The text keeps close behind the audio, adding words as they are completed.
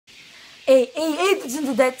Hey, listen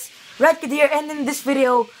to that. Right kid here, and in this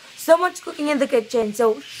video, someone's cooking in the kitchen.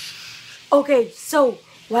 So, okay, so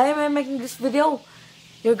why am I making this video?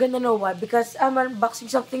 You're gonna know why. Because I'm unboxing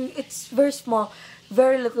something. It's very small,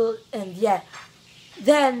 very little, and yeah.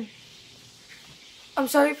 Then, I'm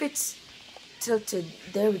sorry if it's tilted.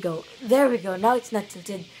 There we go. There we go. Now it's not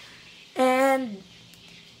tilted. And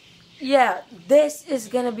yeah, this is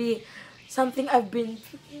gonna be something I've been.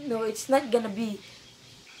 No, it's not gonna be.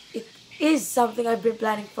 It is something I've been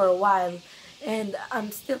planning for a while, and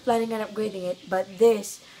I'm still planning on upgrading it. But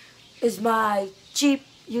this is my cheap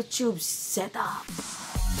YouTube setup.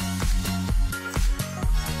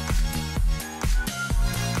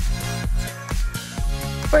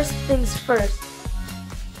 First things first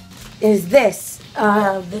is this.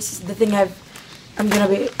 This is the thing I'm gonna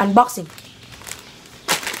be unboxing.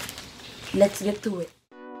 Let's get to it.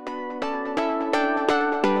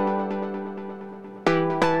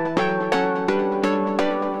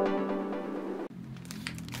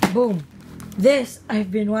 Boom. This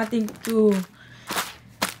I've been wanting to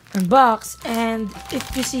unbox, and if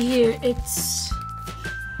you see here, it's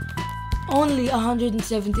only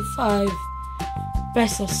 175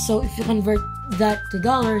 pesos. So if you convert that to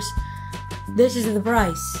dollars, this is the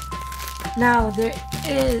price. Now there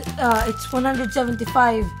is it's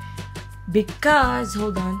 175 because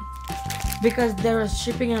because there was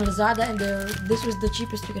shipping in Lazada, and this was the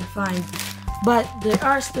cheapest you can find. But there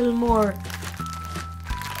are still more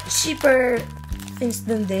cheaper things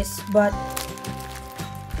than this, but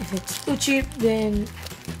if it's too cheap, then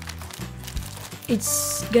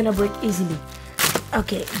it's gonna break easily.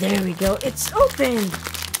 Okay, there we go. It's open.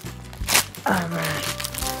 Alright,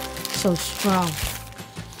 so strong.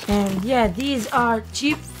 And yeah, these are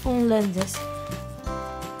cheap phone lenses.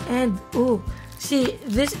 And oh, see,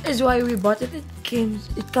 this is why we bought it.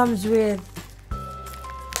 It comes with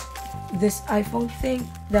this iPhone thing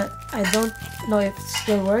that I don't know if it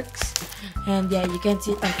still works. And yeah, you can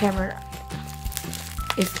see it on camera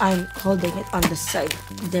if I'm holding it on the side.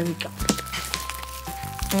 There we go.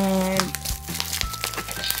 And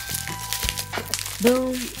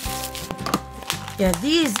boom. Yeah,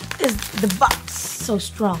 this is the box. So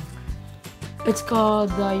strong. It's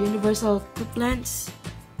called the Universal Quick Lens.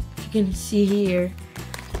 You can see here.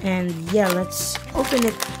 And yeah, let's open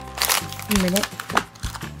it in a minute.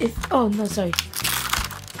 Oh no, sorry.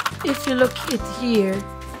 If you look at here,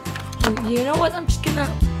 you know what? I'm just gonna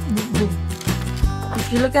boom.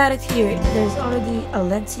 If you look at it here, there's already a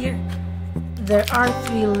lens here. There are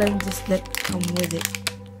 3 lenses that come with it,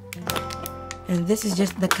 and this is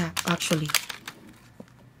just the cap actually.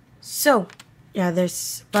 So yeah,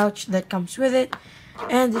 there's a pouch that comes with it,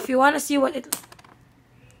 and if you want to see what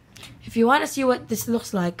this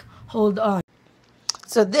looks like, hold on.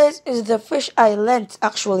 So this is the fisheye lens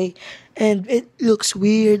actually, and it looks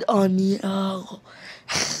weird on me. Oh.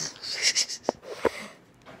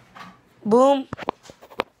 Boom.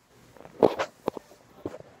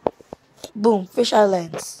 Boom, fisheye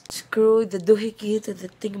lens. Screw the doohickey to the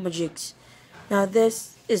thingamajigs. Now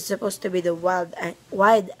this is supposed to be the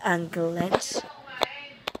wide angle lens,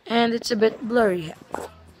 and it's a bit blurry.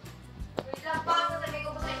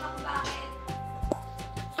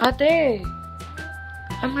 Ate,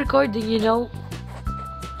 I'm recording, you know.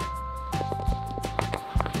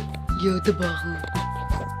 Yo, tabaho.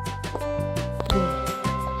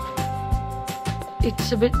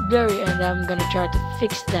 It's a bit blurry, and I'm gonna try to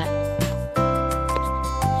fix that.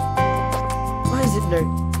 Why is it blurry?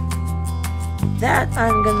 That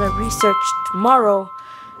I'm gonna research tomorrow.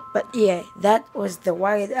 But yeah, that was the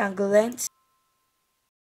wide angle lens.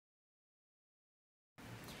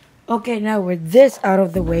 Okay, now with this out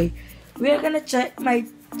of the way, we are gonna check my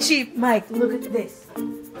cheap mic. Look at this.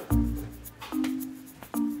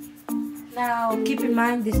 Now, keep in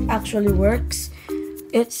mind, this actually works.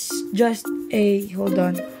 It's just a, hold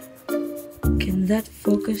on. Can that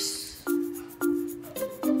focus?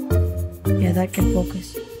 Yeah, that can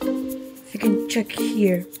focus. If you can check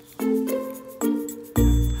here.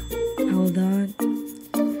 Hold on.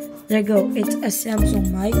 There you go. It's a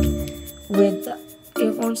Samsung mic with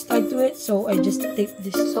earphones tied to it. So I just take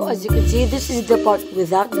this. So as you can see, this is the part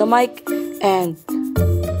without the mic. And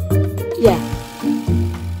yeah,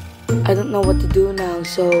 I don't know what to do now.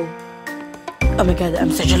 So, oh my god, I'm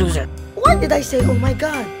such a loser. What did I say? Oh my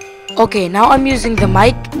god. Okay, now I'm using the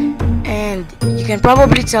mic, and you can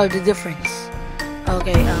probably tell the difference.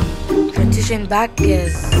 Okay, transition back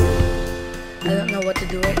because I don't know what to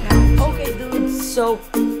do right now. Okay, dudes, so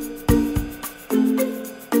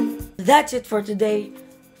that's it for today.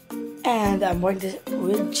 And I'm wearing this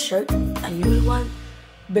red shirt, a new one,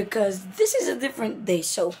 because this is a different day.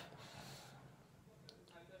 So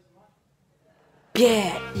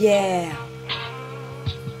Yeah.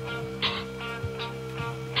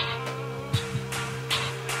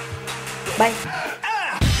 Bye.